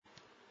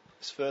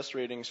This first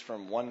reading's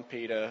from 1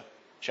 Peter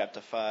chapter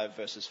 5,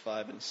 verses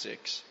 5 and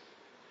 6.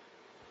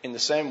 In the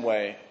same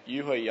way,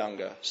 you who are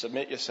younger,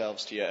 submit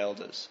yourselves to your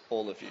elders,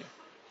 all of you.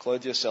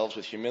 Clothe yourselves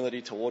with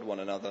humility toward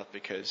one another,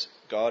 because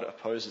God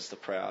opposes the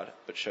proud,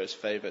 but shows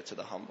favor to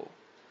the humble.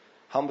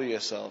 Humble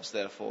yourselves,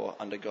 therefore,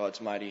 under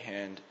God's mighty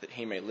hand, that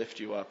he may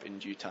lift you up in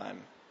due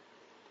time.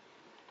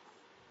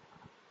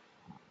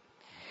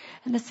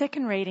 And the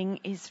second reading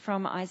is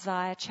from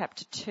Isaiah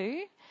chapter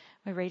 2.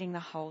 We're reading the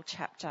whole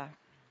chapter.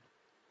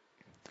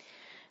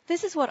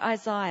 This is what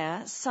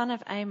Isaiah, son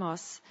of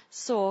Amos,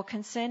 saw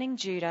concerning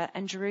Judah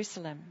and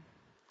Jerusalem.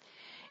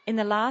 In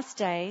the last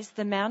days,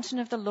 the mountain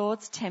of the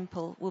Lord's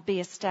temple will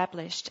be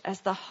established as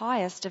the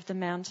highest of the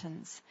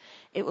mountains.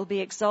 It will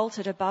be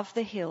exalted above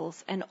the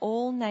hills, and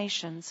all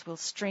nations will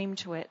stream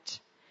to it.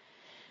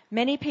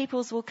 Many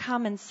peoples will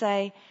come and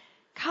say,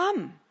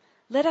 "Come,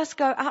 let us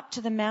go up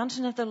to the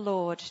mountain of the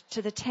Lord,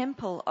 to the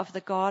temple of the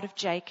God of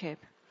Jacob.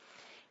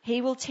 He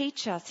will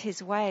teach us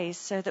his ways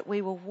so that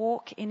we will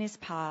walk in his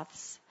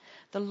paths.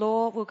 The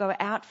law will go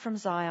out from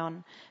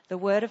Zion, the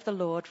word of the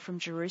Lord from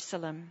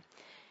Jerusalem.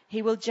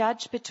 He will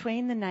judge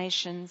between the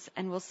nations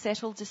and will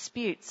settle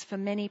disputes for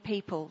many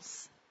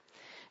peoples.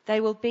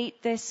 They will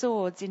beat their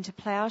swords into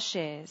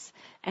plowshares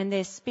and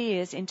their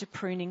spears into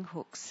pruning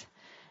hooks.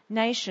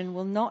 Nation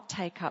will not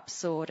take up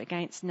sword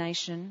against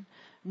nation,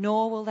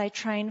 nor will they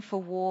train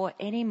for war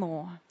any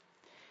more.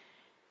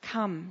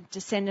 Come,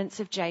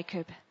 descendants of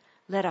Jacob,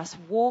 let us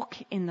walk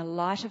in the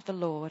light of the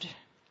Lord.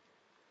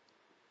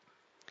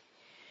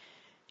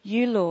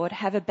 You, Lord,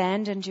 have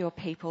abandoned your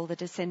people, the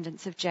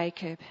descendants of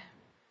Jacob.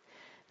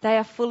 They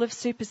are full of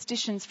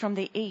superstitions from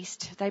the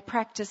east. They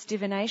practice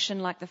divination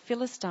like the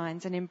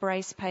Philistines and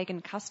embrace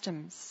pagan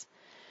customs.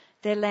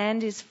 Their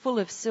land is full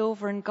of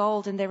silver and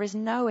gold, and there is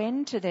no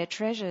end to their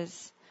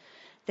treasures.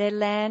 Their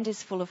land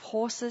is full of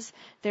horses.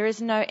 There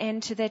is no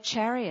end to their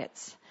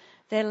chariots.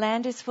 Their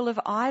land is full of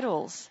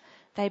idols.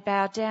 They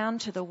bow down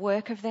to the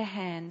work of their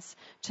hands,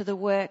 to the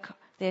work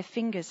their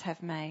fingers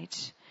have made.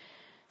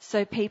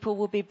 So people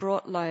will be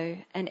brought low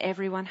and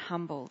everyone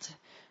humbled.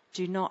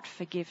 Do not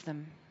forgive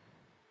them.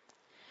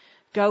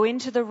 Go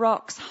into the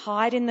rocks,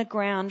 hide in the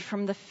ground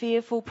from the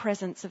fearful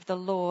presence of the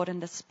Lord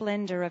and the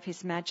splendor of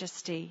his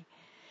majesty.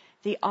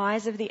 The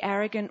eyes of the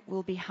arrogant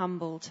will be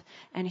humbled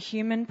and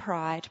human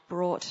pride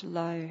brought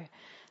low.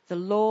 The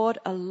Lord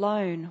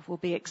alone will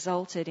be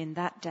exalted in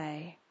that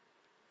day.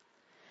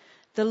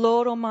 The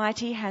Lord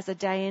Almighty has a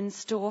day in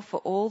store for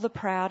all the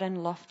proud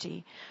and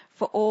lofty,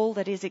 for all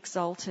that is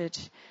exalted,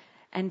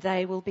 and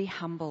they will be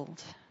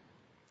humbled.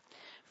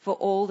 For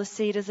all the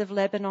cedars of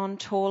Lebanon,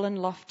 tall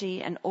and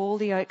lofty, and all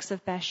the oaks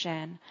of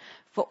Bashan,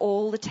 for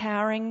all the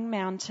towering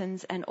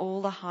mountains and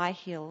all the high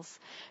hills,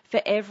 for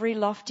every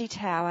lofty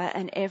tower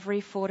and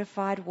every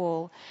fortified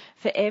wall,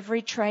 for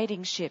every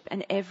trading ship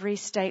and every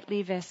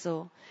stately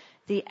vessel,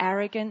 the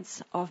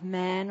arrogance of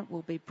man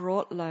will be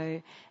brought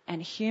low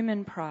and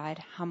human pride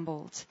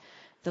humbled.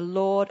 The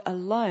Lord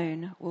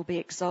alone will be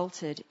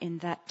exalted in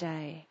that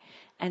day,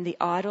 and the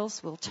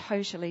idols will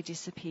totally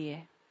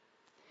disappear.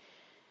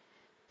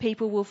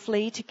 People will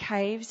flee to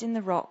caves in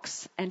the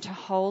rocks and to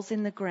holes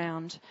in the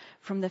ground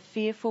from the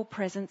fearful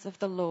presence of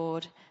the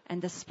Lord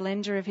and the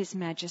splendor of his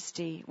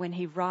majesty when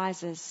he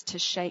rises to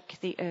shake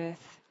the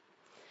earth.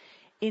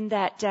 In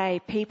that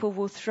day, people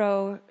will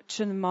throw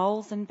to the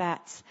moles and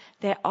bats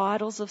their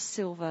idols of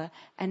silver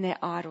and their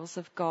idols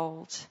of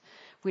gold,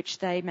 which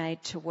they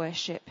made to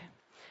worship.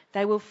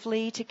 They will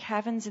flee to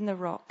caverns in the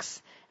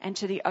rocks and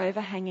to the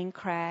overhanging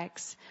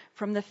crags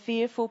from the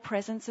fearful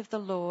presence of the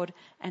Lord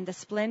and the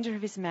splendor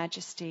of his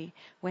majesty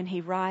when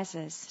he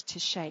rises to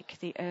shake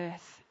the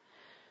earth.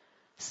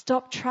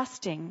 Stop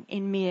trusting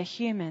in mere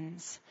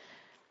humans,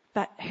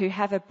 but who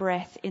have a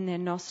breath in their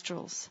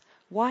nostrils.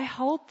 Why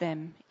hold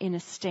them in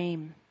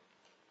esteem?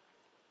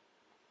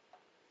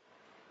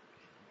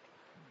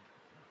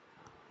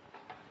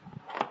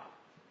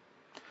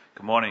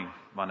 Good morning.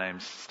 My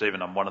name's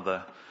Stephen. I'm one of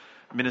the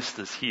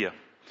ministers here.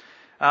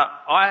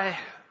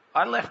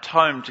 I left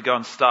home to go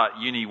and start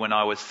uni when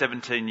I was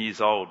 17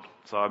 years old.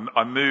 So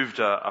I moved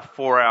a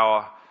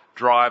 4-hour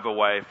drive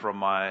away from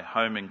my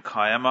home in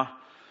Kiama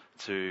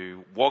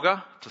to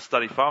Wagga to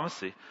study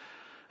pharmacy.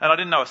 And I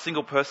didn't know a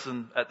single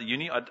person at the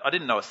uni. I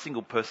didn't know a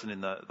single person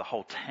in the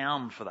whole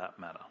town for that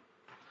matter.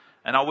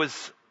 And I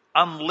was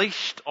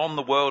unleashed on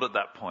the world at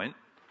that point,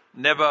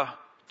 never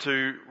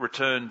to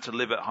return to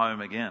live at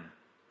home again.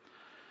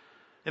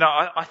 You know,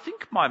 I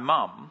think my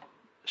mum,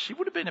 she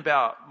would have been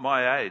about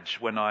my age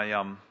when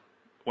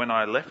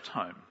I left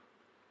home.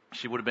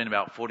 She would have been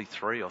about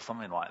 43 or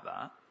something like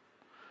that.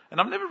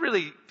 And I've never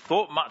really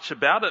thought much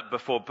about it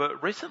before,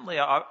 but recently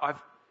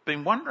I've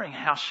been wondering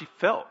how she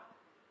felt.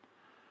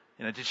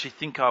 You know, did she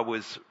think I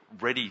was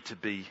ready to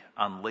be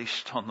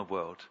unleashed on the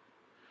world?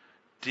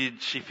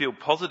 Did she feel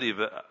positive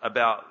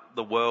about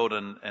the world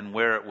and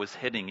where it was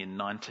heading in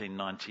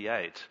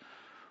 1998?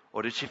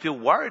 Or did she feel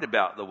worried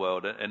about the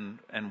world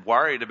and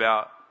worried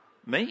about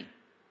me?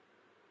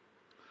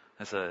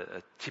 As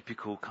a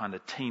typical kind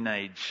of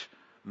teenage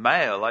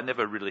male, I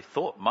never really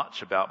thought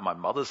much about my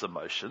mother's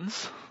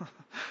emotions.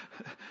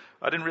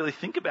 I didn't really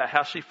think about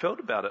how she felt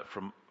about it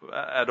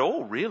at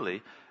all,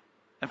 really.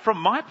 And from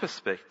my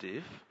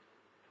perspective,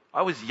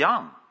 I was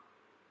young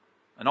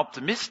and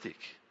optimistic.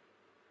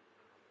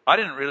 I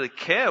didn't really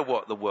care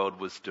what the world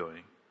was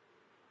doing.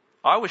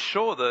 I was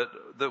sure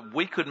that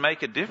we could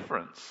make a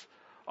difference.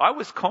 I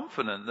was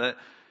confident that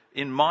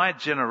in my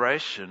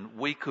generation,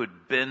 we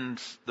could bend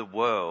the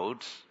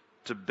world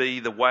to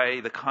be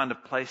the kind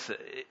of place that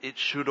it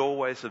should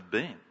always have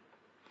been.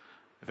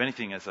 If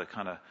anything, as a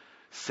kind of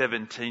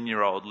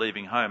 17-year-old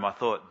leaving home, I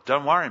thought,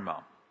 don't worry,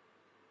 Mum,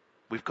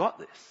 we've got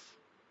this.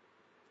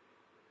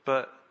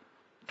 But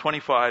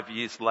 25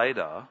 years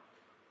later,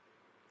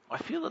 I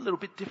feel a little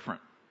bit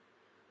different.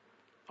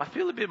 I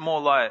feel a bit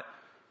more like,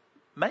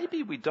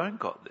 maybe we don't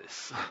got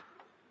this.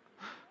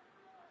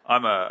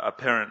 I'm a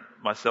parent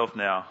myself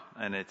now,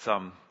 and it's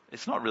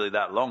not really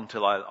that long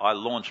till I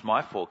launch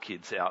my 4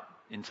 kids out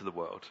into the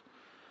world.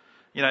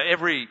 You know,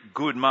 every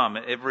good mum,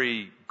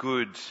 every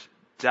good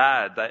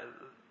dad,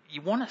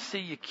 you want to see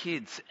your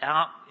kids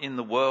out in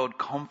the world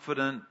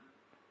confident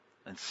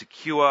and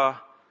secure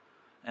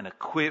and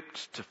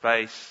equipped to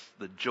face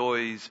the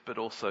joys but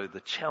also the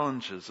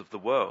challenges of the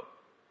world.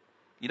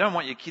 You don't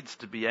want your kids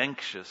to be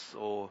anxious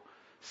or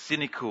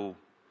cynical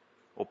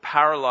or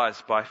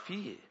paralyzed by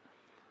fear.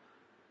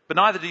 But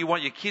neither do you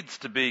want your kids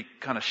to be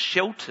kind of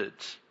sheltered,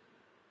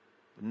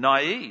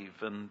 naive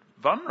and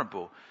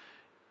vulnerable.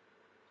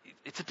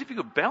 It's a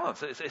difficult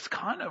balance. It's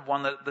kind of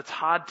one that's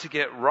hard to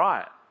get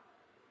right.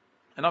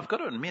 And I've got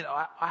to admit,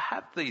 I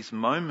have these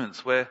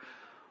moments where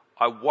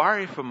I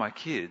worry for my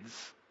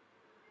kids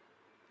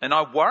and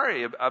I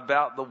worry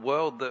about the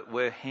world that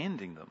we're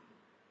handing them.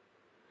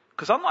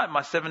 Because unlike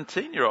my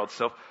 17-year-old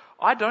self,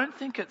 I don't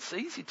think it's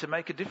easy to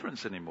make a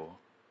difference anymore.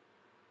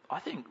 I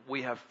think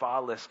we have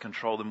far less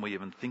control than we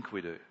even think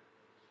we do.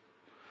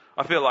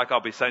 I feel like I'll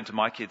be saying to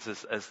my kids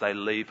as they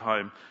leave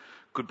home,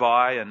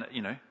 goodbye and,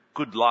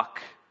 good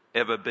luck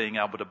ever being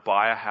able to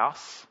buy a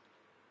house.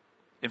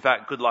 In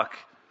fact, good luck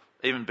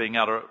even being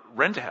able to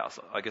rent a house.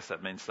 I guess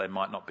that means they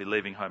might not be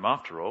leaving home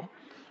after all.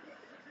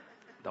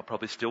 They'll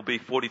probably still be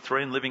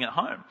 43 and living at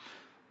home.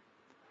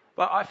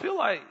 But I feel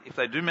like if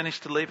they do manage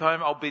to leave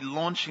home, I'll be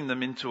launching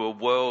them into a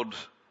world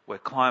where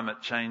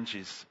climate change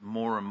is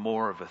more and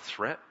more of a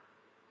threat.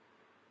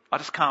 I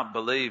just can't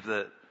believe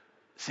that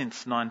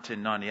since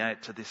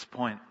 1998 to this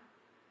point,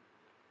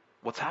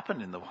 what's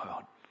happened in the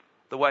world,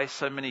 the way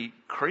so many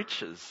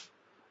creatures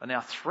are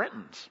now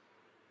threatened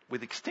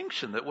with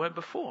extinction that weren't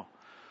before.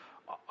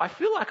 I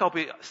feel like I'll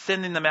be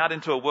sending them out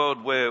into a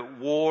world where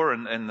war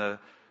and the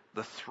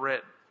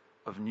threat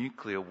of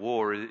nuclear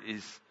war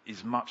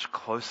is much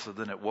closer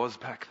than it was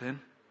back then.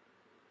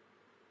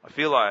 I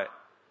feel like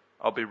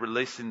I'll be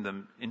releasing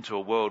them into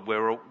a world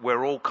where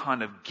we're all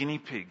kind of guinea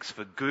pigs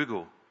for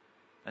Google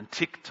and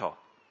TikTok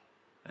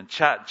and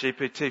Chat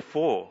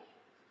GPT-4.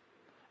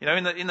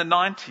 In the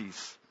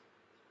 90s,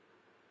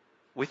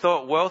 we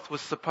thought wealth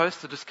was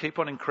supposed to just keep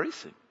on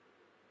increasing.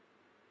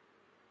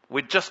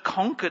 We'd just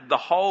conquered the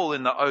hole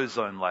in the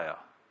ozone layer.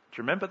 Do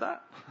you remember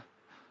that?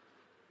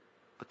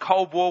 The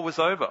Cold War was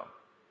over.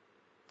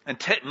 And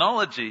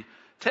technology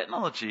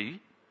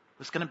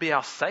was going to be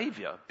our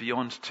savior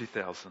beyond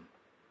 2000.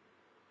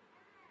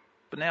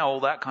 But now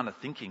all that kind of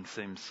thinking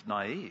seems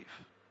naive.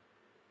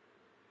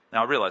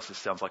 Now I realize this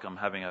sounds like I'm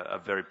having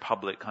a very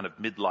public kind of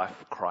midlife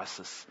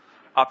crisis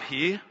up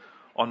here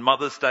on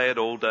Mother's Day of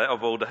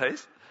all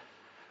days.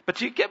 But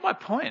do you get my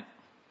point?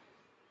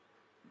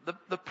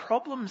 The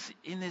problems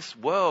in this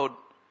world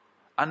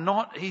are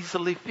not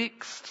easily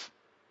fixed.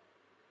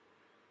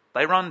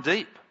 They run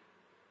deep.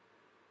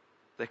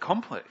 They're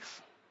complex.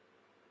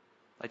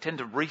 They tend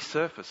to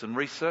resurface and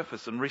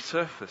resurface and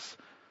resurface.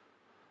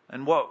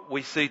 And what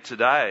we see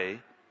today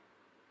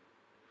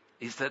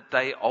is that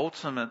they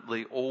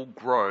ultimately all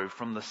grow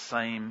from the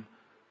same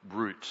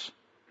root.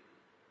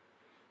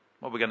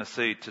 What we're going to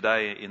see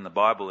today in the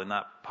Bible, in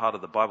that part of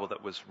the Bible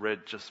that was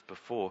read just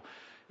before,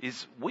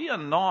 is we are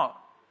not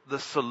the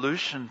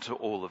solution to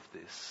all of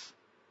this.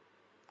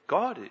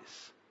 God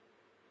is.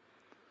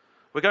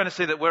 We're going to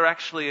see that we're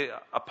actually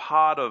a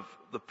part of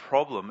the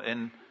problem,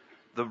 and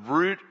the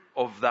root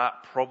of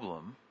that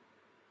problem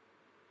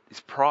is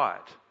pride.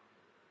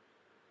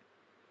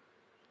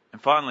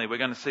 And finally, we're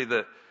going to see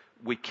that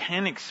we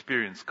can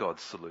experience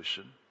God's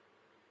solution,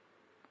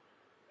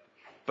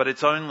 but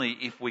it's only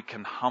if we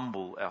can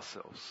humble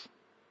ourselves.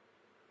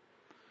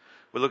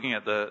 We're looking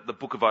at the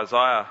book of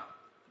Isaiah,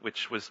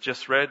 which was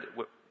just read.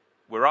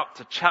 We're up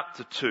to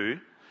chapter 2.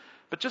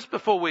 But just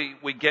before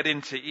we get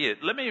into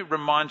it, let me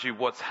remind you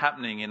what's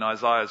happening in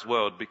Isaiah's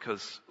world,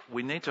 because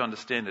we need to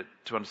understand it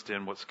to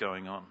understand what's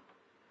going on.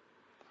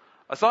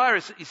 Isaiah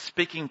is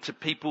speaking to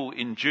people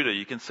in Judah.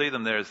 You can see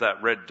them there as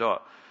that red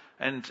dot.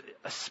 And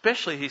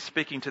especially he's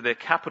speaking to their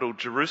capital,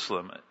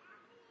 Jerusalem.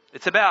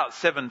 It's about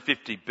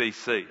 750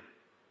 BC.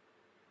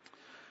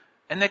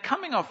 And they're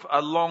coming off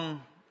a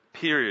long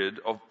period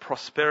of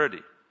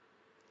prosperity.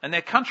 And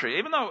their country,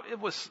 even though it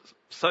was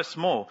so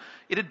small,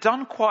 it had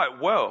done quite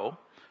well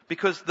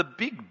because the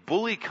big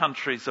bully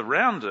countries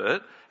around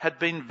it had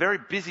been very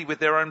busy with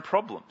their own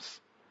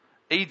problems.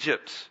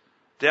 Egypt,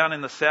 down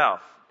in the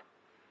south,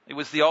 it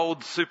was the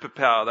old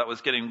superpower that was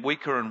getting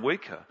weaker and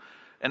weaker.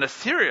 And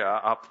Assyria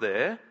up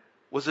there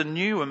was a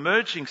new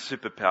emerging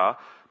superpower,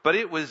 but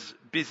it was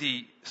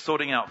busy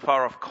sorting out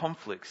far-off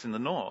conflicts in the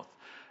north.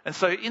 And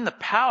so in the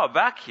power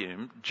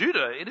vacuum,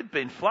 Judah, it had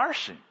been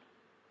flourishing.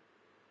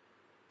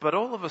 But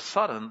all of a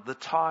sudden, the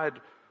tide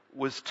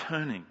was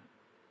turning.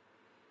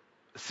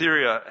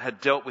 Assyria had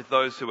dealt with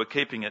those who were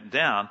keeping it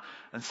down,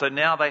 and so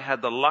now they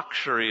had the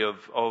luxury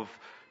of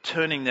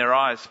turning their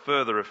eyes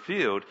further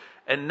afield,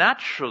 and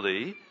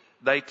naturally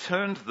they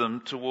turned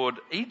them toward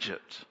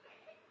Egypt.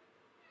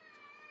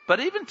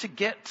 But even to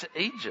get to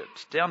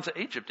Egypt, down to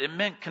Egypt, it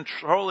meant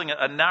controlling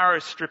a narrow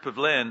strip of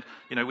land,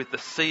 with the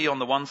sea on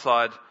the one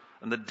side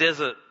and the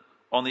desert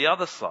on the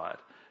other side.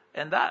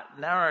 And that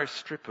narrow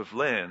strip of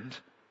land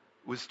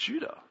was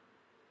Judah.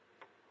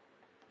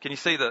 Can you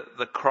see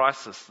the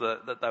crisis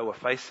that they were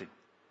facing?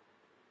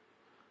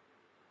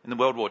 In the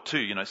World War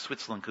II,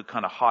 Switzerland could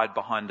kind of hide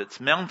behind its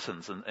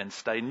mountains and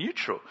stay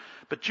neutral.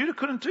 But Judah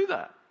couldn't do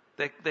that.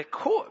 They're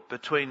caught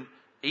between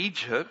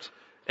Egypt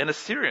and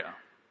Assyria.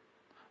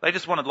 They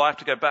just wanted life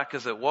to go back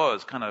as it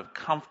was, kind of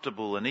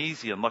comfortable and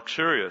easy and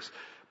luxurious.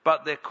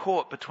 But they're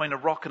caught between a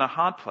rock and a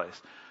hard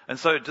place. And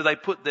so do they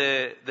put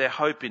their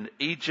hope in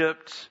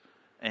Egypt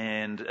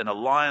and an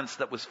alliance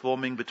that was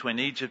forming between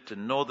Egypt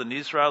and northern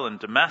Israel and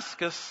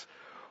Damascus?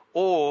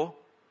 Or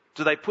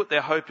do they put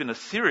their hope in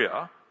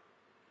Assyria,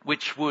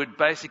 which would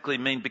basically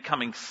mean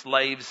becoming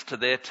slaves to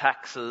their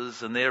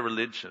taxes and their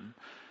religion?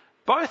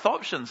 Both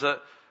options are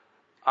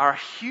a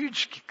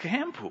huge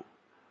gamble.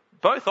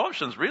 Both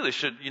options really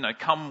should,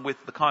 come with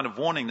the kind of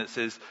warning that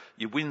says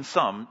you win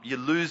some, you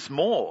lose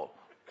more.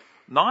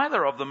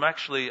 Neither of them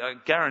actually are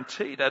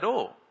guaranteed at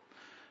all.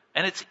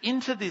 And it's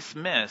into this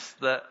mess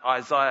that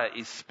Isaiah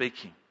is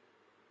speaking.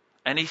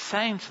 And he's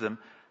saying to them,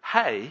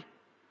 hey,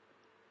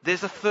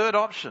 there's a third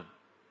option.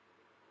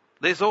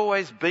 There's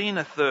always been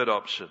a third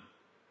option.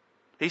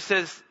 He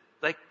says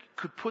they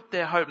could put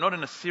their hope not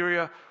in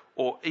Assyria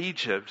or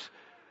Egypt,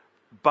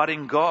 but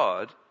in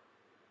God.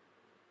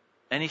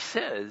 And he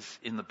says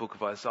in the book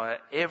of Isaiah,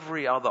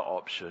 every other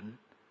option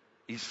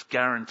is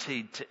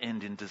guaranteed to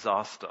end in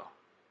disaster.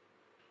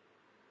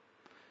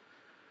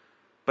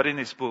 But in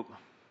this book,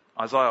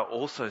 Isaiah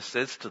also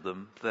says to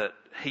them that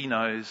he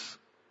knows,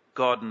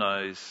 God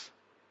knows,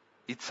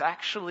 it's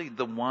actually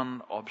the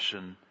one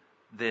option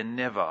they're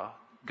never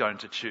going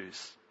to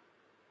choose.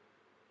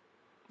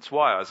 That's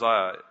why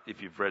Isaiah,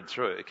 if you've read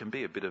through it, it can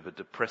be a bit of a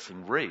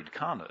depressing read,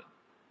 can't it?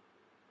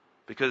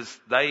 Because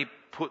they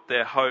put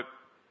their hope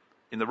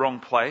in the wrong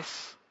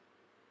place,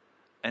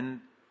 and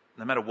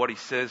no matter what he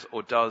says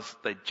or does,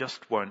 they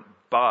just won't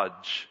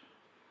budge.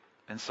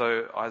 And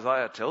so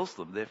Isaiah tells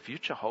them their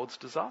future holds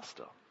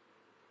disaster.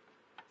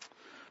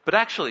 But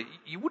actually,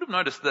 you would have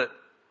noticed that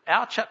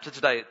our chapter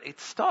today, it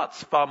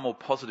starts far more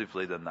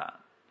positively than that.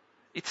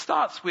 It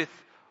starts with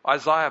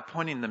Isaiah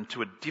pointing them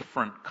to a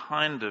different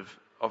kind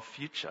of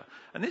future.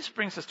 And this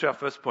brings us to our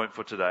first point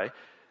for today.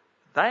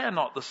 They are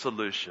not the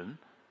solution,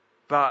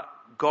 but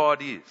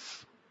God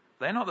is.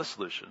 They're not the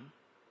solution,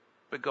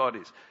 but God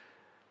is.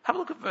 Have a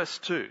look at verse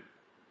 2.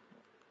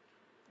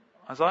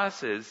 Isaiah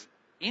says,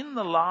 in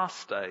the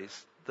last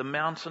days, the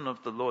mountain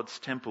of the Lord's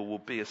temple will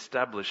be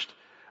established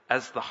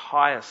as the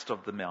highest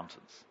of the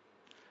mountains.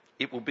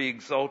 It will be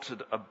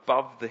exalted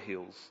above the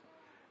hills,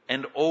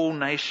 and all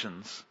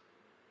nations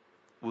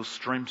will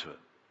stream to it.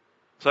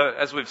 So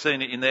as we've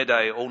seen in their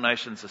day, all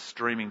nations are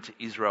streaming to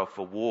Israel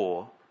for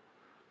war.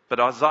 But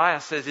Isaiah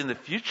says in the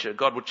future,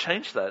 God will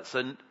change that.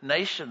 So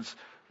nations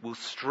will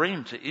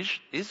stream to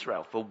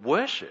Israel for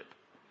worship.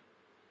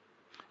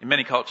 In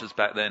many cultures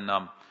back then,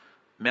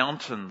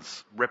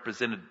 mountains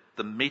represented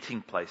the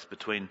meeting place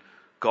between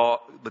God,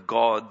 the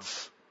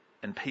gods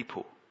and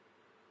people.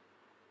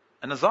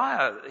 And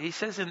Isaiah, he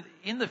says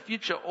in the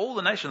future, all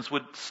the nations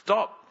would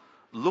stop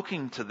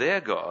looking to their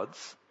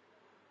gods,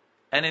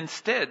 and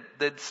instead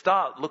they'd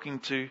start looking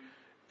to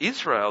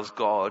Israel's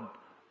God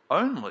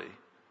only.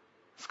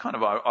 It's kind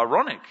of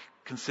ironic,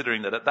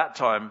 considering that at that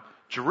time,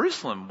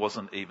 Jerusalem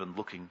wasn't even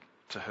looking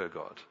to her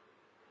God.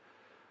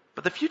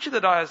 But the future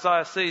that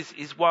Isaiah sees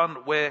is one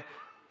where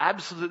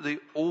absolutely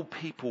all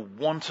people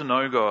want to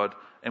know God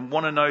and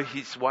want to know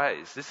his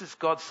ways. This is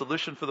God's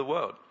solution for the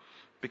world.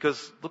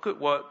 Because look at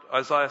what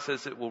Isaiah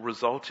says it will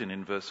result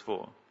in verse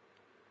 4.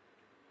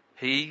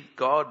 He,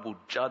 God, will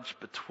judge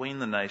between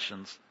the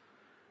nations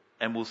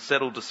and will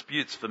settle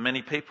disputes for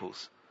many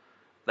peoples.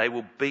 They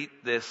will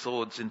beat their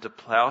swords into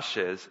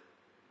plowshares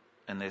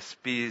and their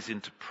spears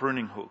into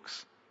pruning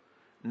hooks.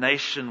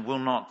 Nation will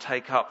not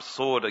take up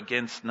sword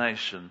against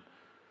nation,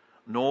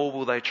 nor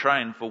will they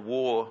train for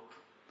war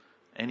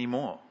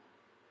anymore.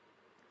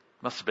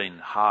 It must have been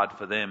hard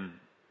for them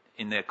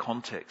in their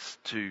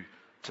context to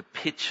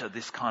picture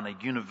this kind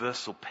of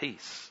universal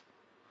peace.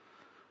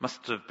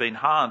 Must have been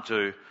hard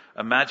to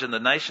imagine the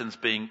nations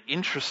being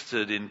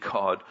interested in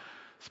God,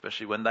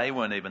 especially when they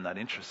weren't even that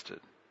interested.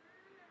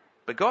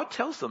 But God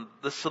tells them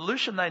the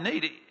solution they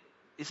need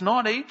is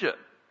not Egypt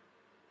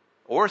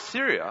or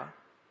Assyria.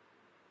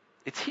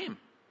 It's him.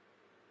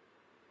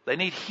 They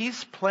need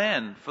his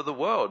plan for the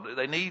world.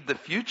 They need the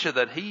future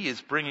that he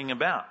is bringing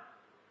about.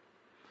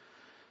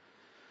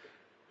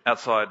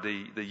 Outside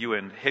the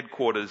UN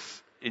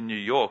headquarters in New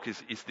York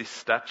is this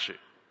statue,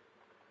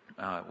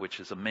 which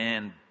is a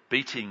man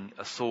beating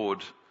a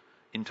sword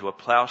into a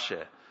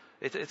plowshare.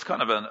 It's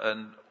kind of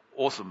an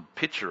awesome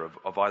picture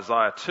of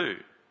Isaiah 2.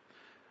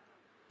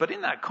 But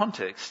in that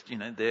context,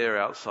 there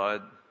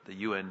outside the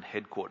UN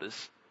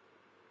headquarters,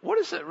 what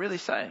is it really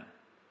saying?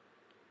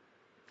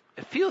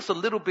 It feels a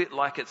little bit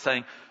like it's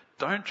saying,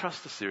 don't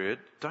trust Assyria,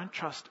 don't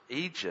trust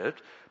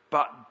Egypt,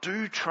 but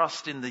do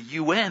trust in the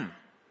UN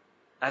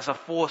as a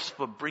force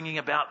for bringing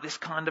about this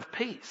kind of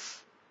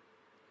peace.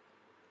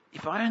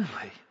 If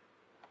only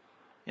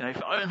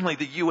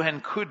the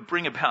UN could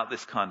bring about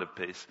this kind of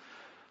peace.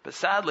 But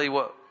sadly,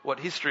 what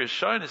history has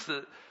shown is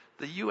that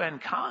the UN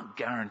can't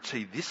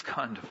guarantee this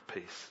kind of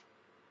peace.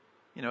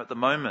 At the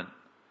moment,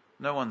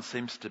 no one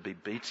seems to be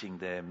beating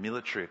their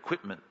military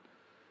equipment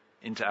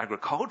into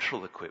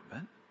agricultural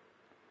equipment.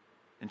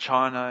 In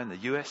China, in the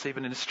US,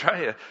 even in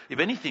Australia, if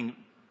anything,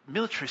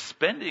 military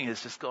spending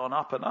has just gone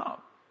up and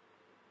up.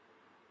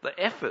 The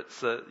efforts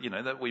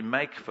that we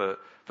make for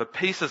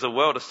peace as a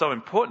world are so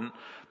important,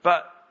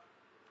 but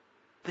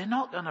they're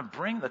not going to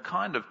bring the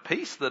kind of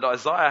peace that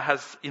Isaiah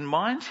has in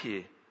mind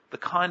here, the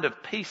kind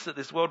of peace that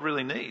this world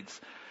really needs.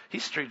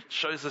 History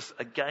shows us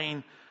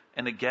again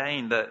and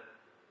again that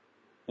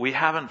we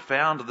haven't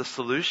found the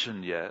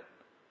solution yet.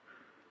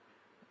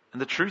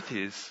 And the truth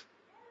is,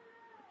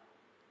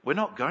 we're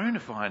not going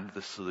to find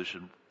the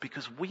solution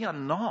because we are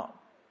not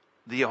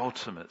the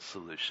ultimate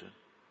solution.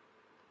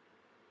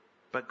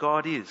 But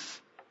God is.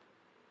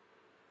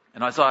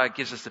 And Isaiah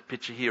gives us a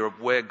picture here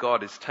of where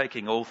God is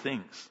taking all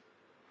things.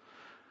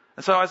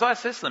 And so Isaiah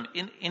says to them,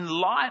 in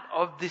light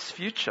of this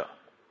future,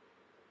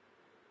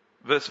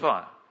 verse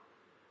 5,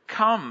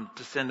 come,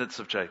 descendants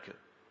of Jacob.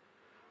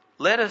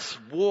 Let us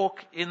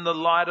walk in the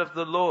light of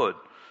the Lord.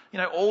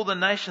 All the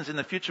nations in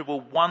the future will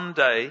one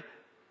day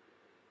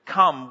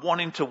come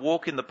wanting to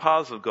walk in the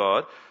paths of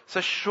God.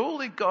 So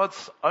surely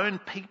God's own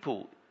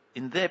people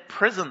in their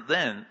present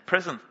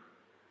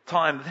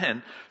time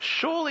then,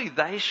 surely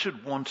they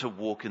should want to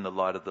walk in the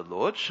light of the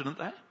Lord, shouldn't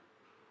they?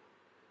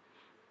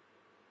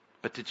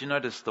 But did you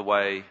notice the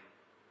way,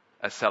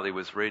 as Sally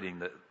was reading,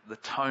 that the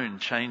tone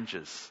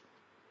changes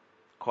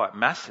quite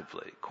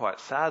massively, quite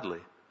sadly?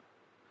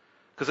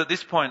 Because at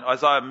this point,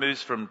 Isaiah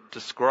moves from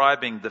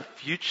describing the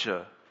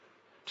future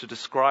to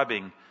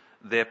describing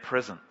their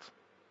present.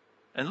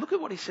 And look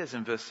at what he says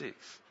in verse 6.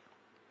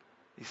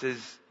 He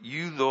says,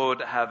 you,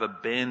 Lord, have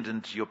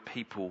abandoned your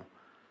people,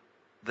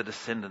 the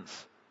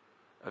descendants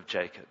of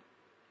Jacob.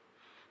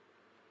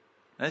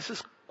 Now, this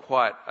is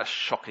quite a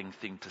shocking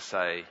thing to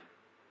say.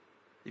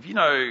 If you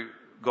know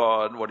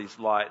God, what he's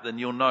like, then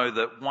you'll know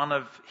that one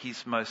of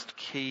his most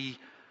key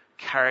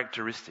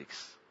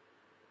characteristics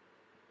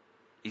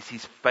is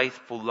his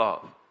faithful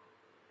love.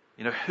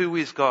 Who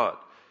is God?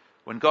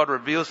 When God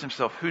reveals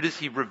himself, who does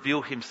he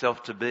reveal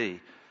himself to be?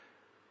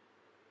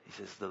 He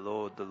says, the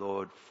Lord,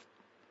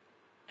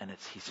 and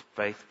it's his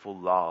faithful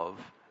love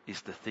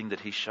is the thing that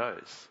he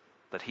shows,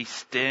 that he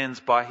stands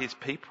by his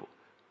people.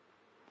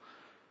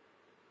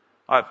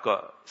 I've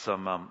got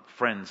some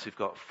friends who've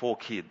got 4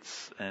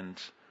 kids, and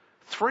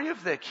 3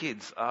 of their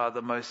kids are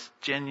the most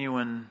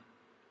genuine,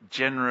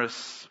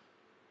 generous,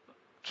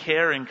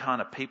 caring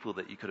kind of people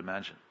that you could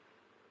imagine.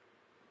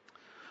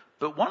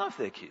 But one of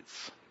their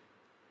kids,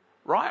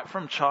 right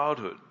from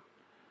childhood,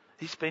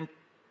 he's been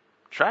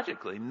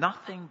tragically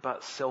nothing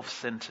but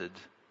self-centered,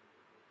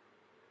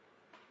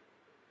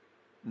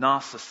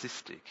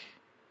 narcissistic,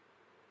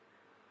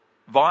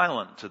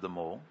 violent to them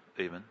all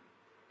even,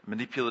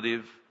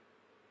 manipulative,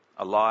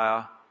 a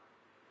liar.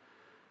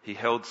 He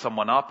held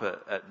someone up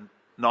at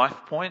knife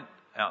point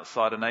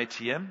outside an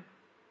ATM.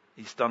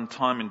 He's done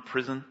time in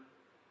prison.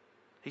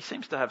 He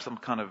seems to have some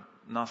kind of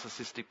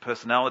narcissistic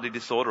personality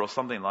disorder or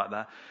something like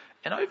that.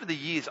 And over the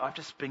years, I've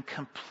just been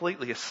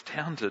completely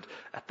astounded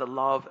at the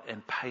love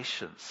and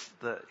patience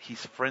that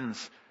his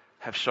friends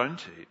have shown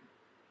to him.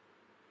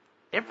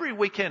 Every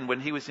weekend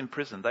when he was in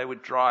prison, they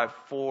would drive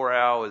 4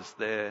 hours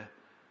there,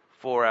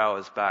 4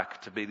 hours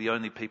back to be the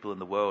only people in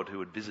the world who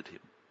would visit him.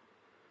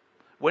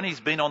 When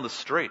he's been on the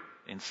street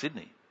in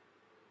Sydney,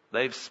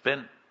 they've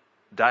spent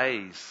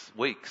days,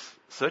 weeks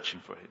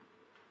searching for him.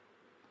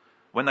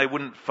 When they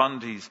wouldn't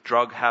fund his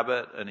drug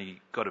habit and he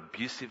got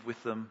abusive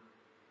with them,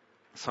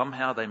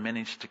 somehow they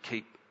managed to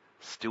keep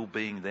still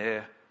being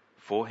there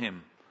for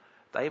him.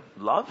 They've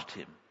loved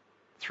him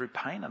through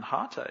pain and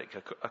heartache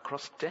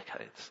across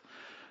decades.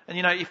 And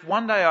if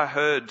one day I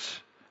heard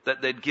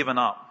that they'd given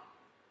up,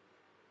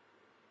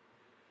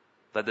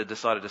 that they'd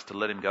decided just to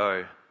let him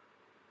go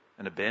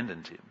and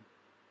abandoned him,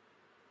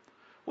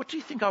 what do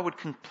you think I would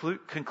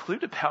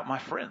conclude about my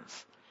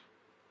friends?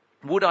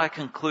 Would I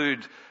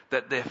conclude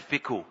that they're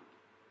fickle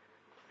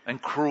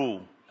and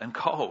cruel and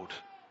cold?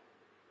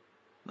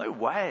 No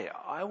way.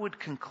 I would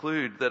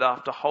conclude that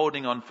after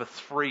holding on for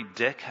 3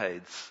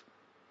 decades,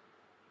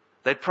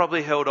 they'd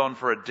probably held on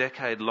for a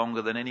decade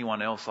longer than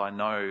anyone else I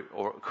know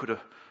or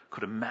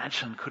could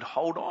imagine could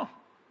hold on.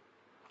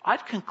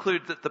 I'd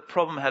conclude that the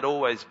problem had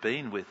always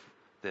been with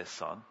their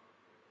son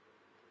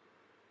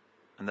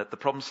and that the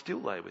problem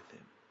still lay with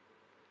him.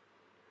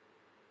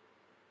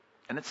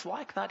 And it's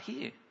like that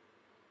here.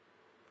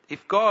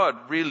 If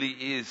God really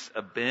is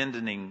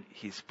abandoning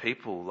his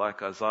people,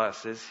 like Isaiah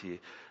says here,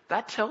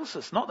 that tells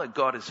us not that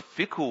God is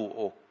fickle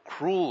or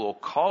cruel or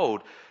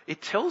cold.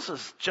 It tells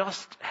us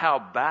just how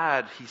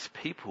bad his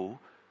people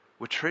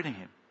were treating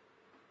him.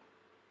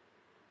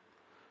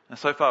 And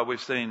so far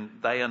we've seen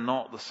they are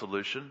not the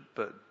solution,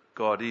 but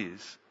God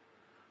is.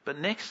 But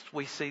next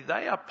we see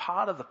they are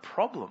part of the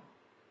problem.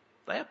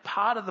 They are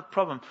part of the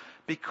problem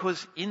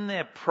because in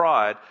their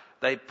pride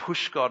they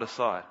push God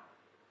aside.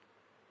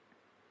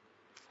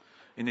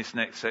 In this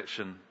next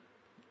section,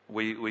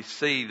 we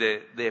see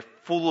they're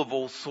full of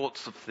all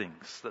sorts of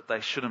things that they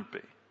shouldn't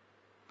be.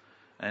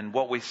 And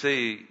what we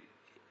see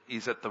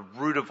is at the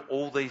root of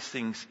all these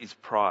things is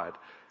pride.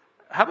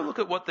 Have a look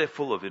at what they're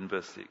full of in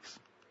verse 6.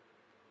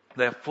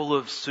 They're full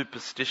of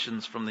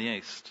superstitions from the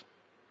east.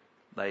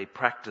 They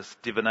practice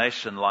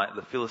divination like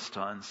the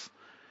Philistines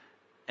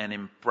and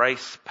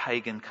embrace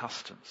pagan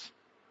customs.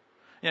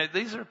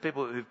 These are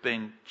people who've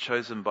been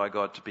chosen by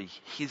God to be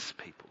his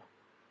people.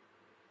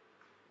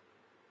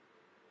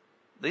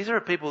 These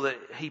are people that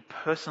he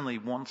personally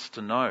wants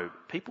to know,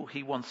 people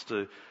he wants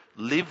to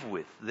live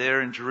with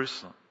there in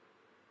Jerusalem.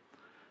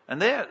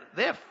 And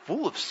they're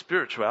full of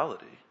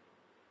spirituality.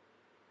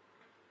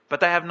 But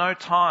they have no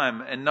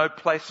time and no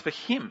place for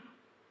him.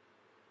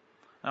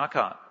 Now I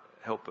can't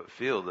help but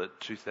feel that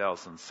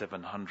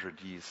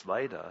 2,700 years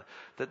later,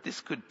 that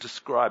this could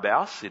describe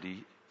our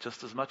city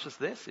just as much as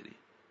their city.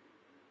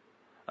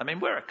 I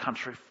mean, we're a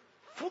country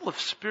full of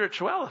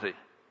spirituality.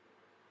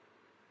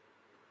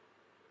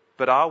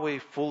 But are we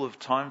full of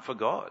time for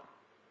God?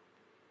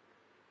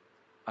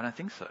 I don't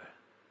think so.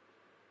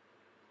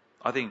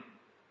 I think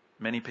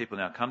many people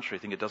in our country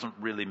think it doesn't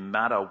really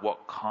matter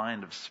what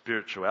kind of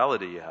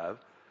spirituality you have.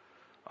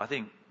 I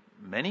think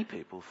many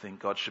people think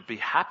God should be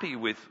happy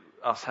with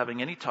us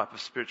having any type of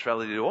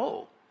spirituality at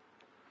all.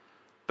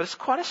 But it's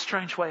quite a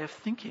strange way of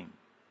thinking.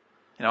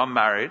 I'm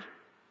married.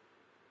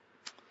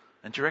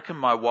 And do you reckon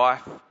my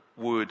wife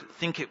would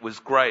think it was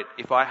great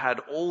if I had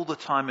all the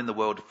time in the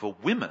world for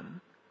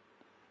women,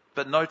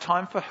 but no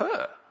time for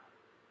her?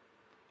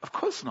 Of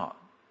course not.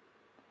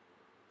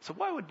 So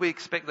why would we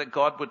expect that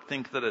God would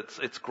think that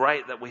it's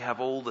great that we have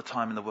all the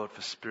time in the world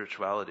for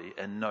spirituality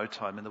and no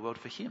time in the world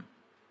for him?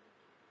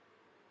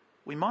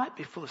 We might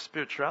be full of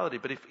spirituality,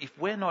 but if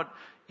we're not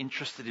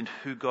interested in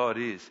who God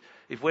is,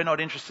 if we're not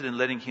interested in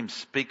letting him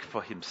speak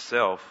for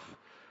himself,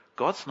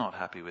 God's not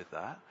happy with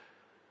that.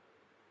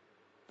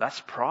 That's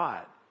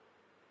pride,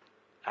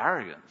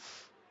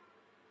 arrogance.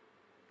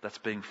 That's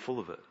being full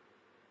of it.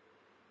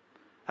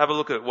 Have a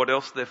look at what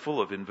else they're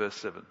full of in verse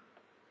 7.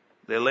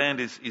 Their land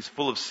is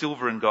full of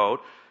silver and gold.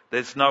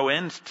 There's no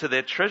end to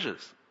their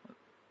treasures.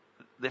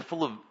 They're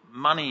full of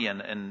money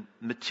and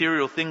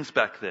material things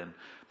back then,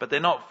 but they're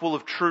not full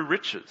of true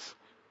riches.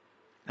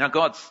 Now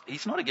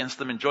he's not against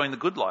them enjoying the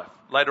good life.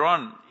 Later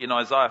on in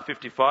Isaiah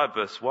 55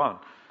 verse 1,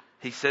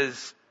 he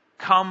says,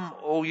 "Come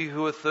all you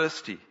who are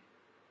thirsty,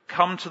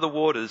 come to the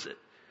waters,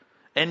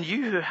 and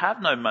you who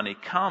have no money,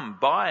 come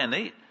buy and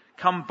eat.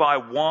 Come buy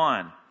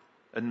wine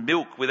and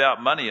milk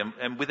without money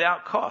and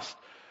without cost."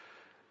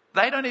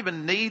 They don't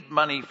even need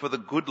money for the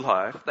good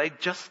life. They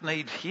just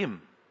need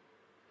him.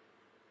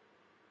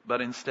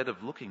 But instead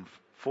of looking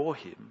for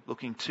him,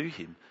 looking to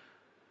him,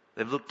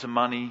 they've looked to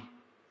money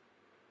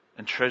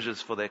and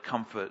treasures for their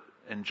comfort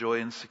and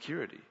joy and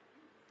security.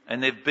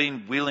 And they've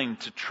been willing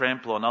to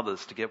trample on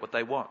others to get what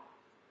they want.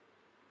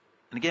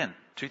 And again,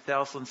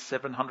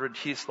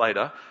 2,700 years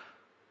later,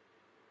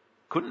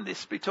 couldn't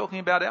this be talking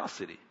about our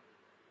city?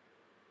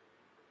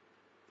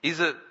 Is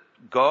it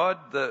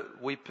God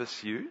that we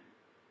pursue?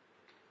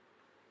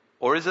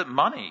 Or is it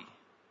money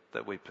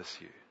that we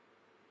pursue?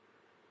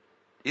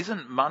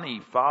 Isn't money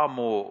far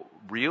more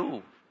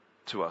real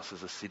to us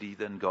as a city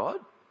than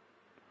God?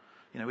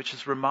 Which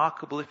is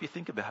remarkable if you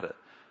think about it.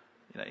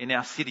 In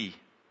our city,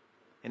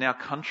 in our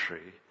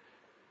country,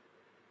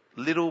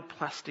 little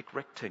plastic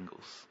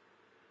rectangles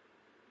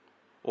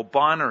or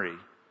binary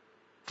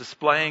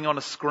displaying on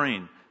a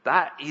screen,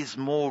 that is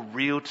more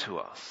real to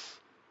us,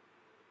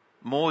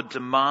 more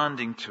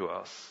demanding to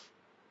us,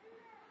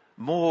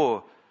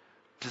 more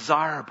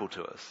desirable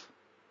to us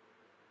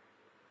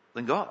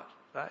than God.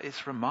 That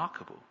is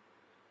remarkable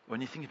when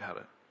you think about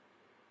it.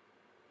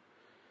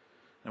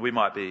 And we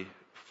might be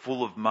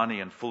full of money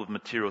and full of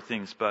material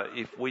things, but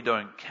if we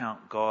don't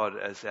count God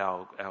as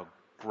our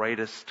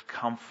greatest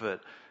comfort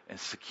and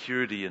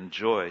security and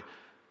joy,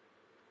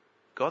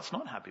 God's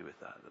not happy with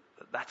that.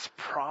 That's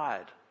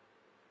pride,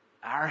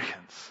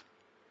 arrogance.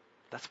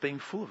 That's being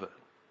full of it.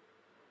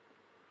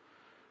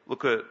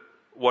 Look at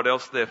what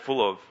else they're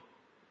full of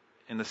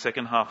in the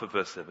second half of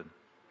verse 7.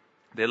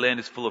 Their land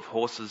is full of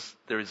horses.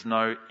 There is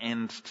no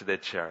end to their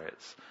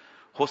chariots.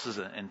 Horses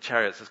and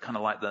chariots is kind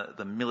of like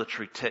the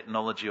military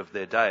technology of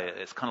their day.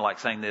 It's kind of like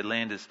saying their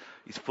land is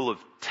full of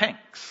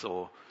tanks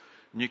or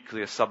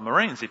nuclear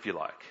submarines, if you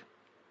like.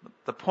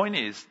 The point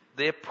is,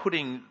 they're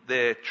putting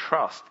their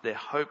trust, their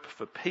hope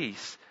for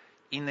peace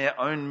in their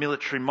own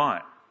military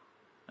might.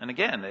 And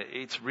again,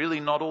 it's really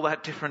not all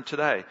that different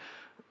today.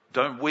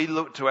 Don't we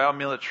look to our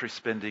military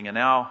spending and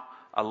our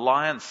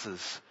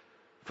alliances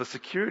for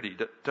security?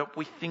 Don't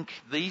we think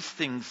these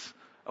things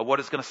are what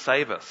is going to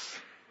save us?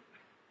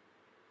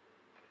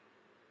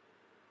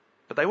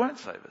 But they won't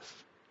save us.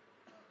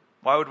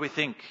 Why would we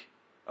think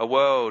a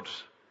world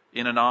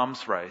in an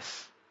arms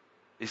race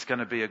is going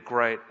to be a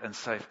great and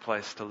safe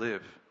place to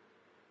live?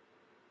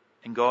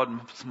 In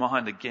God's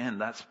mind, again,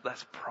 that's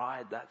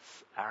pride,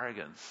 that's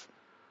arrogance,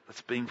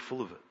 that's being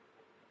full of it.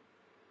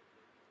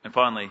 And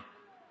finally,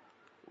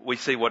 we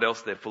see what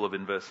else they're full of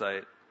in verse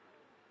 8.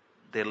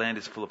 Their land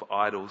is full of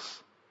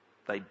idols.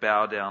 They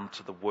bow down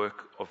to the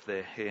work of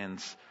their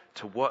hands,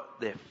 to what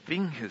their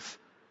fingers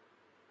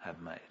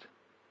have made.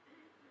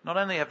 Not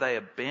only have they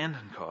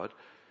abandoned God,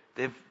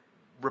 they've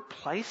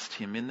replaced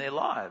him in their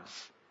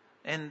lives.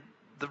 And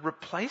the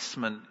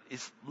replacement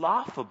is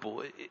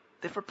laughable.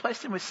 They've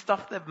replaced him with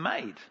stuff they've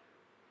made.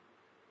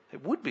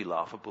 It would be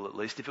laughable, at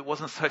least, if it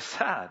wasn't so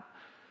sad.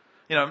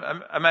 You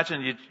know,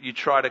 imagine you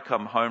try to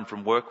come home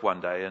from work one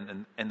day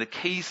and the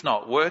key's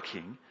not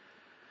working.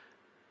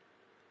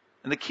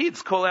 And the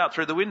kids call out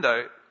through the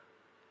window,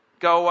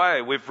 "Go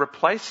away, we've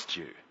replaced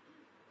you.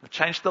 We've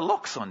changed the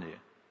locks on you."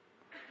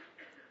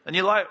 And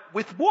you're like,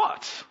 "With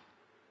what?"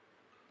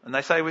 And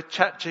they say, "With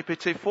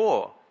ChatGPT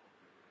 4.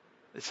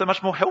 It's so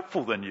much more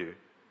helpful than you.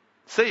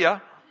 See ya."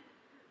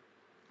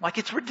 Like,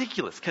 it's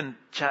ridiculous. Can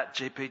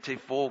ChatGPT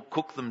 4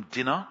 cook them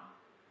dinner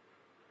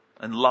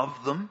and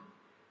love them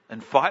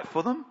and fight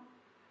for them?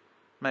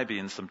 Maybe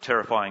in some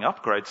terrifying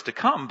upgrades to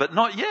come, but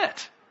not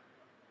yet.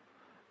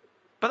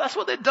 But that's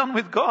what they'd done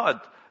with God.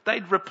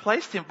 They'd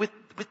replaced him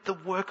with the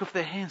work of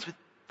their hands, with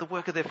the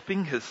work of their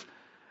fingers.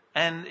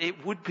 And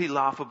it would be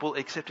laughable,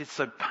 except it's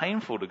so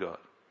painful to God.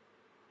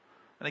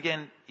 And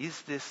again,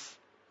 is this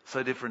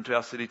so different to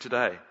our city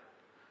today?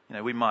 You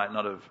know, we might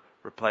not have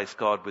replaced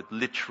God with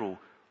literal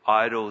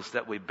idols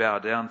that we bow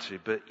down to,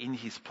 but in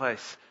his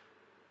place,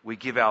 we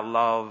give our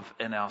love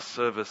and our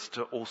service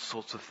to all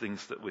sorts of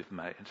things that we've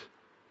made.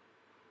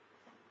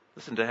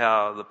 Listen to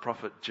how the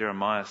prophet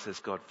Jeremiah says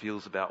God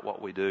feels about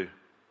what we do.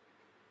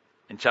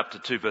 In chapter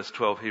 2, verse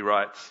 12, he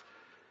writes,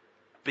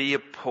 "Be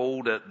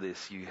appalled at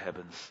this, you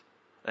heavens,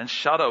 and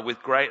shudder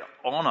with great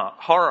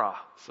horror,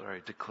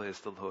 declares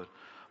the Lord.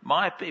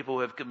 My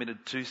people have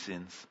committed two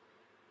sins.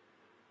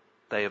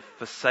 They have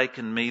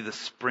forsaken me, the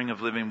spring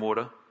of living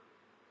water,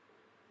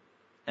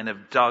 and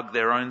have dug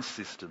their own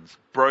cisterns,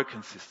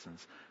 broken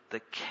cisterns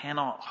that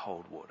cannot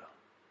hold water."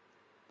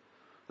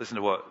 Listen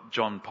to what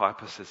John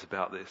Piper says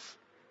about this.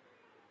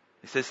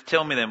 He says,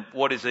 "Tell me then,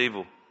 what is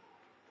evil?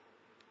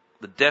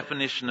 The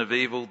definition of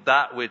evil,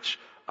 that which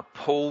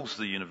appalls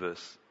the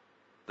universe,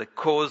 that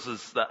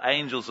causes the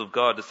angels of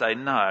God to say,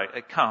 no,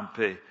 it can't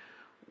be.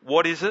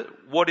 What is it?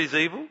 What is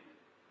evil?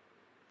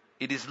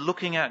 It is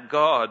looking at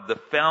God, the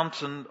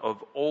fountain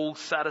of all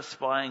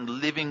satisfying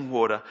living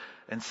water,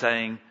 and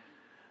saying,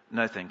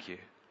 no thank you.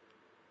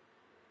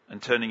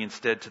 And turning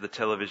instead to the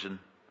television,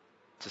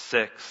 to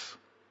sex,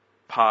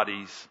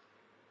 parties,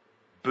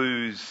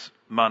 booze,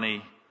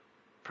 money,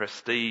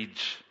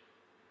 prestige,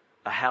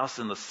 a house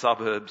in the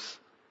suburbs,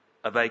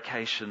 a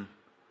vacation,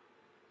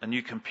 a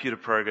new computer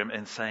program,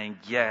 and saying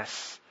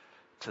yes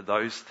to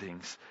those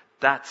things.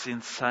 That's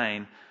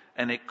insane,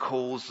 and it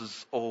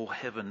causes all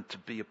heaven to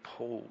be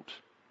appalled.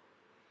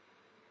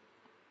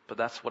 But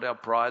that's what our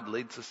pride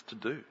leads us to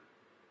do.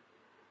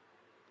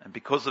 And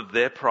because of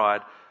their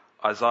pride,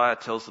 Isaiah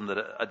tells them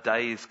that a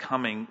day is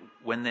coming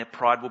when their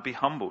pride will be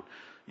humbled.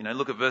 You know,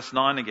 look at verse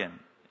 9 again.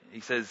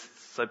 He says,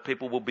 so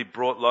people will be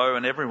brought low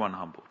and everyone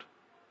humbled.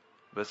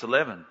 Verse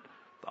 11,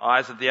 the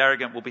eyes of the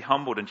arrogant will be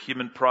humbled and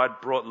human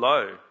pride brought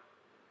low.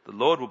 The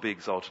Lord will be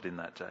exalted in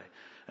that day.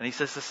 And he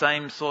says the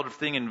same sort of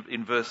thing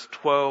in verse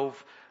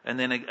 12 and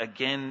then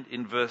again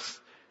in verse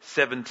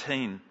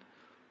 17.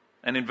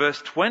 And in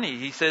verse 20,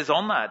 he says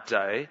on that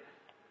day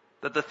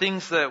that the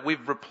things that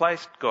we've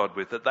replaced God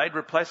with, that they'd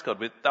replaced God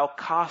with, they'll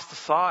cast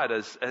aside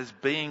as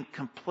being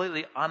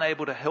completely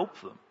unable to help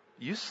them,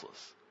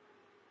 useless.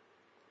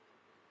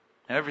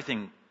 Now,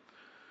 everything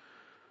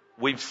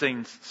we've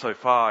seen so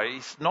far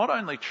is not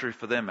only true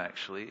for them,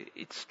 actually,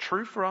 it's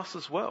true for us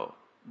as well.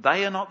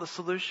 They are not the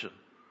solution.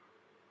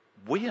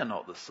 We are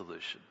not the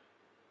solution.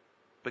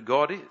 But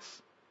God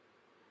is.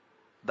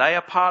 They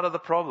are part of the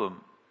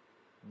problem.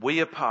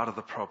 We are part of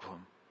the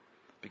problem.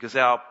 Because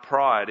in our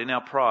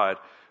pride,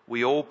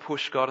 we all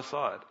push God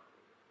aside.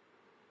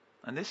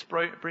 And this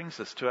brings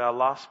us to our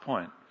last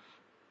point.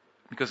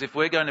 Because if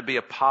we're going to be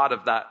a part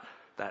of that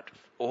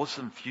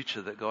awesome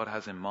future that God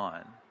has in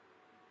mind,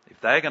 if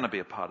they're going to be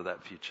a part of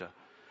that future,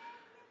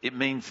 it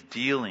means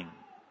dealing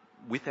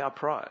with our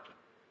pride.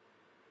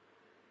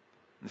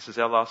 This is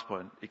our last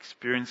point.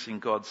 Experiencing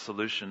God's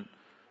solution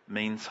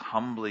means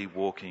humbly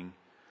walking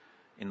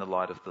in the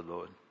light of the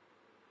Lord.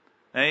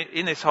 Now,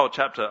 in this whole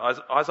chapter,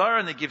 Isaiah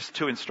only gives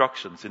two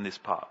instructions in this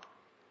part.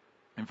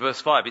 In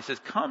verse 5, he says,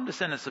 "Come,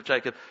 descendants of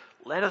Jacob,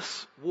 let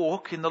us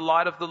walk in the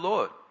light of the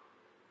Lord."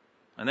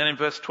 And then in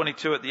verse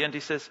 22 at the end, he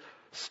says,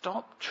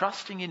 "Stop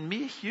trusting in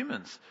mere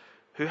humans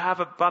who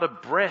have but a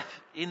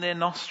breath in their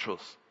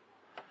nostrils."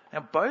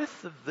 Now,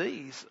 both of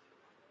these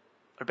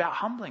are about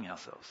humbling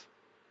ourselves.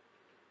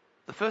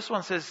 The first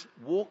one says,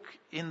 walk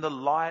in the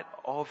light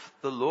of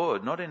the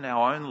Lord, not in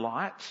our own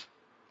light.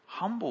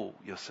 Humble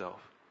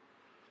yourself.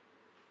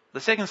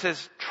 The second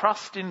says,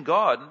 trust in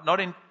God, not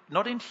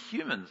in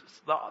humans.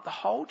 The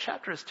whole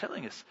chapter is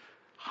telling us,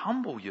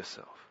 humble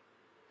yourself.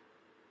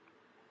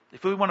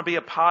 If we want to be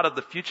a part of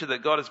the future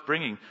that God is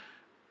bringing,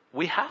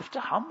 we have to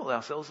humble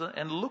ourselves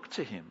and look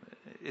to Him.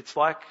 It's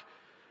like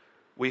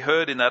we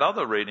heard in that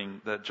other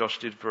reading that Josh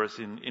did for us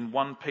in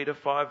 1 Peter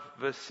 5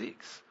 verse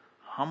 6.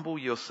 "Humble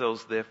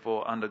yourselves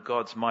therefore under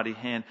God's mighty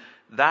hand,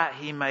 that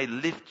He may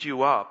lift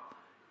you up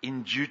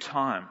in due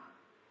time."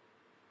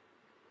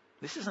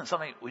 This isn't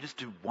something we just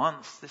do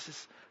once. This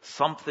is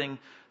something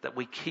that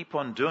we keep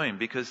on doing,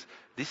 because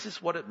this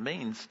is what it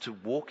means to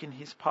walk in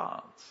His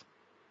paths.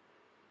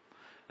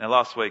 Now,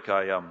 last week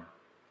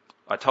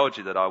I told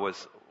you that I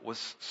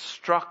was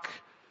struck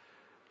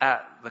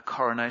at the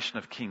coronation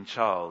of King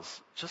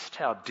Charles, just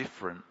how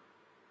different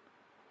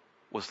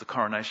was the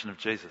coronation of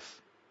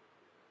Jesus.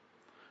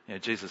 You know,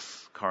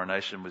 Jesus'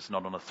 coronation was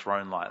not on a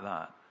throne like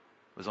that.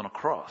 It was on a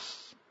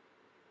cross.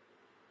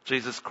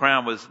 Jesus'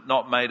 crown was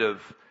not made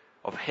of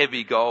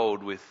heavy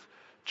gold with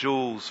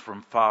jewels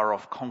from far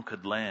off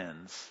conquered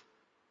lands.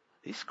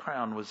 His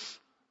crown was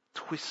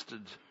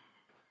twisted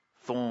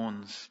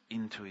thorns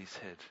into his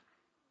head.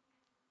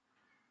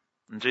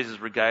 And Jesus'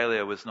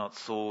 regalia was not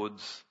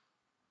swords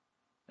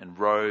and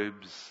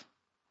robes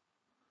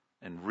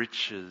and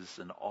riches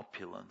and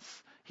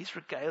opulence. His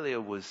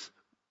regalia was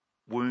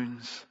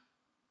wounds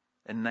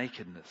and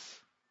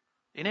nakedness.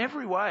 In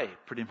every way,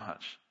 pretty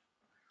much.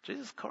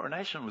 Jesus'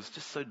 coronation was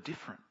just so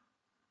different.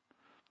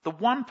 The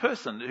one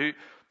person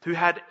who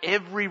had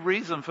every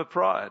reason for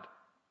pride,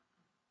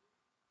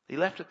 he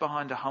left it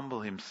behind to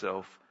humble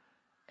himself,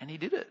 and he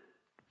did it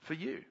for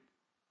you.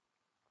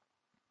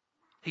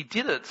 He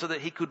did it so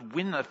that he could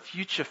win a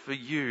future for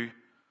you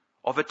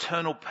of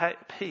eternal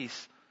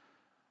peace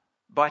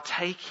by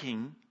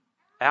taking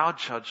our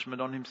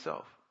judgment on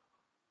himself.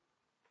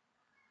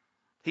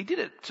 He did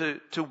it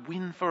to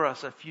win for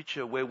us a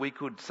future where we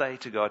could say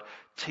to God,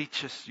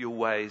 "Teach us your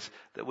ways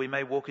that we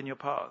may walk in your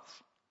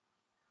paths."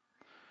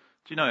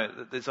 Do you know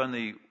that there's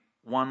only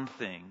one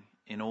thing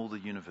in all the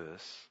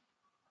universe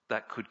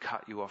that could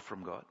cut you off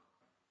from God?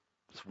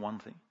 Just one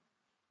thing.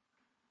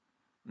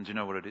 And do you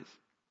know what it is?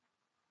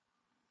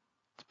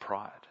 It's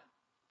pride.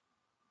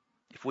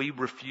 If we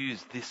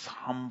refuse this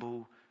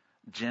humble,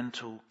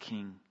 gentle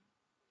King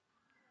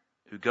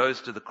who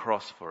goes to the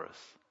cross for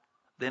us,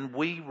 then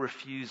we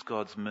refuse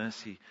God's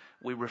mercy.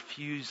 We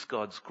refuse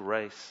God's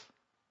grace.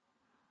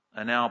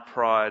 And our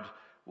pride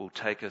will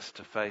take us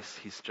to face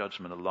His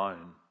judgment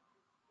alone,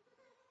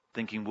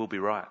 thinking we'll be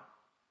right,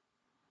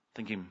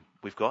 thinking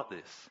we've got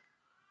this,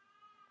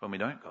 when we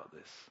don't got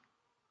this.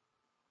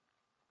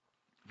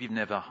 If you've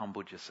never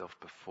humbled yourself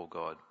before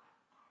God,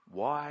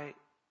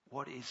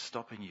 what is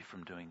stopping you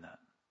from doing that?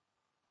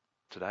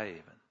 Today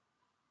even.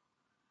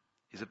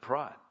 Is it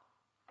pride?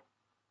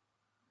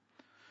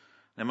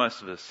 Now,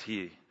 most of us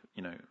here,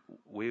 you know,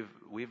 we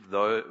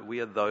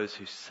are those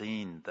who've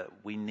seen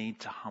that we need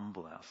to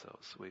humble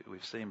ourselves.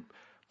 We've seen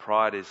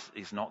pride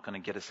is not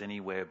going to get us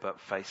anywhere but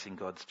facing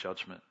God's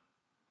judgment.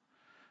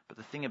 But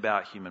the thing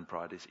about human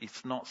pride is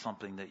it's not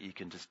something that you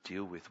can just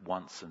deal with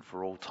once and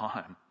for all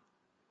time.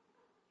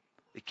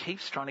 It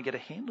keeps trying to get a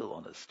handle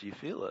on us. Do you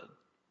feel it?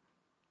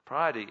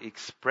 Pride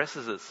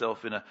expresses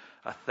itself in a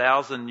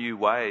 1,000 new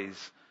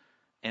ways,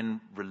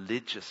 and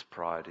religious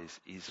pride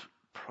is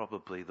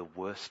probably the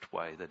worst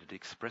way that it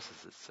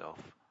expresses itself.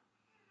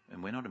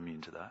 And we're not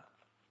immune to that.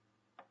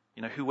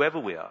 You know, whoever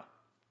we are,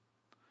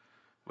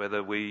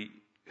 whether we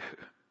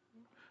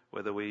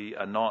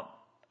are not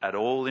at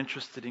all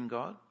interested in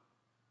God,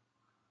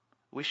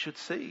 we should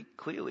see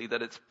clearly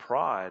that it's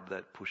pride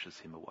that pushes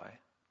Him away.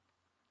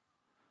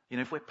 You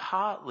know, if we're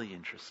partly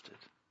interested,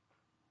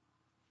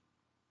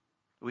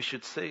 we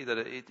should see that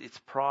it's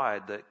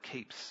pride that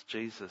keeps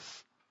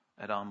Jesus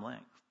at arm's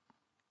length.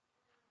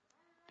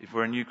 If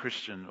we're a new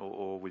Christian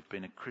or we've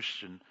been a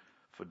Christian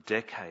for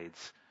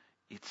decades,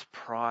 it's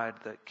pride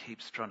that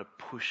keeps trying to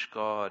push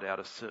God out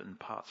of certain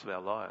parts of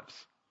our lives.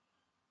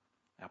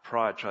 Our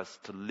pride tries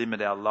to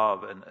limit our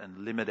love and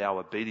limit our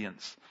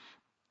obedience.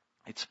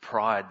 It's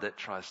pride that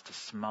tries to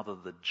smother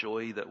the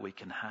joy that we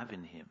can have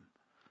in Him,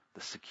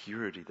 the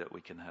security that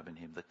we can have in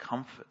Him, the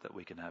comfort that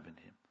we can have in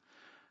Him.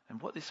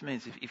 And what this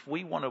means, if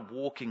we want to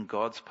walk in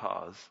God's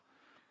paths,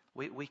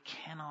 we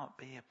cannot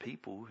be a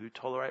people who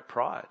tolerate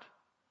pride.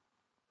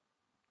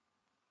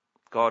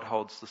 God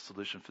holds the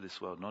solution for this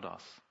world, not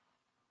us.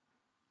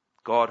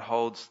 God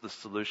holds the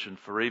solution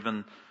for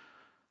even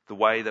the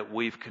way that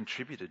we've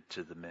contributed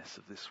to the mess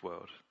of this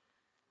world.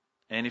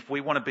 And if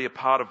we want to be a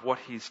part of what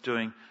he's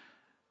doing,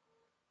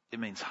 it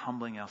means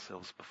humbling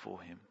ourselves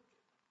before him.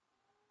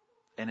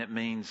 And it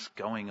means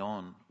going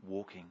on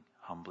walking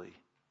humbly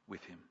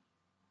with him.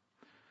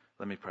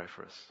 Let me pray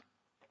for us.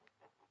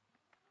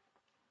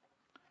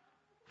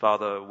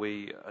 Father,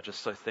 we are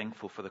just so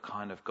thankful for the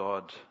kind of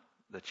God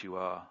that you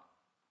are.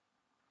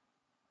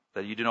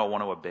 That you do not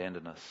want to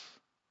abandon us.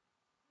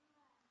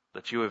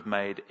 That you have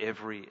made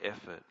every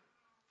effort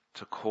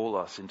to call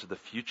us into the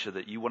future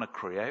that you want to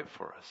create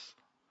for us.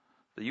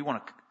 That you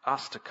want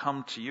us to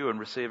come to you and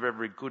receive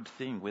every good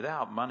thing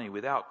without money,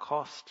 without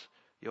cost.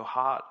 Your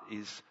heart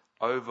is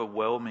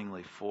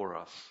overwhelmingly for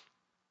us.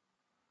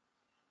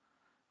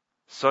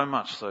 So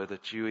much so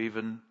that you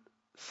even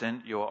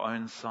sent your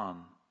own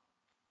Son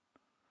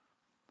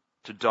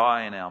to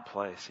die in our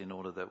place in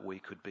order that we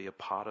could be a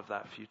part of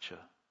that future.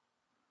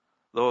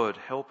 Lord,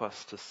 help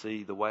us to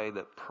see the way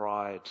that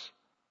pride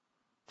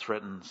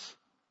threatens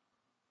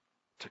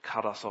to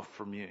cut us off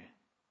from you.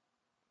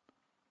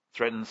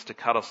 Threatens to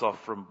cut us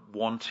off from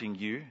wanting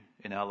you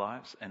in our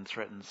lives, and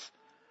threatens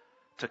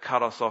to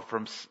cut us off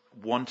from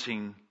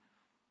wanting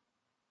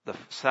the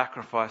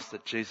sacrifice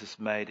that Jesus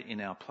made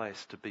in our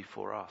place to be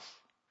for us.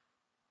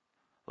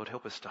 Lord,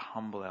 help us to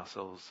humble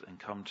ourselves and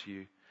come to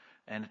you,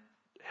 and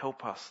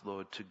help us,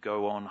 Lord, to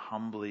go on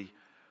humbly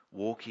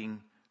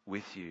walking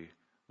with you,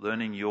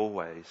 learning your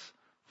ways,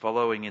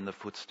 following in the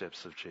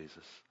footsteps of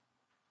Jesus.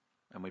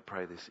 And we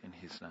pray this in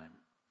his name.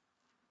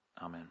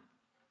 Amen.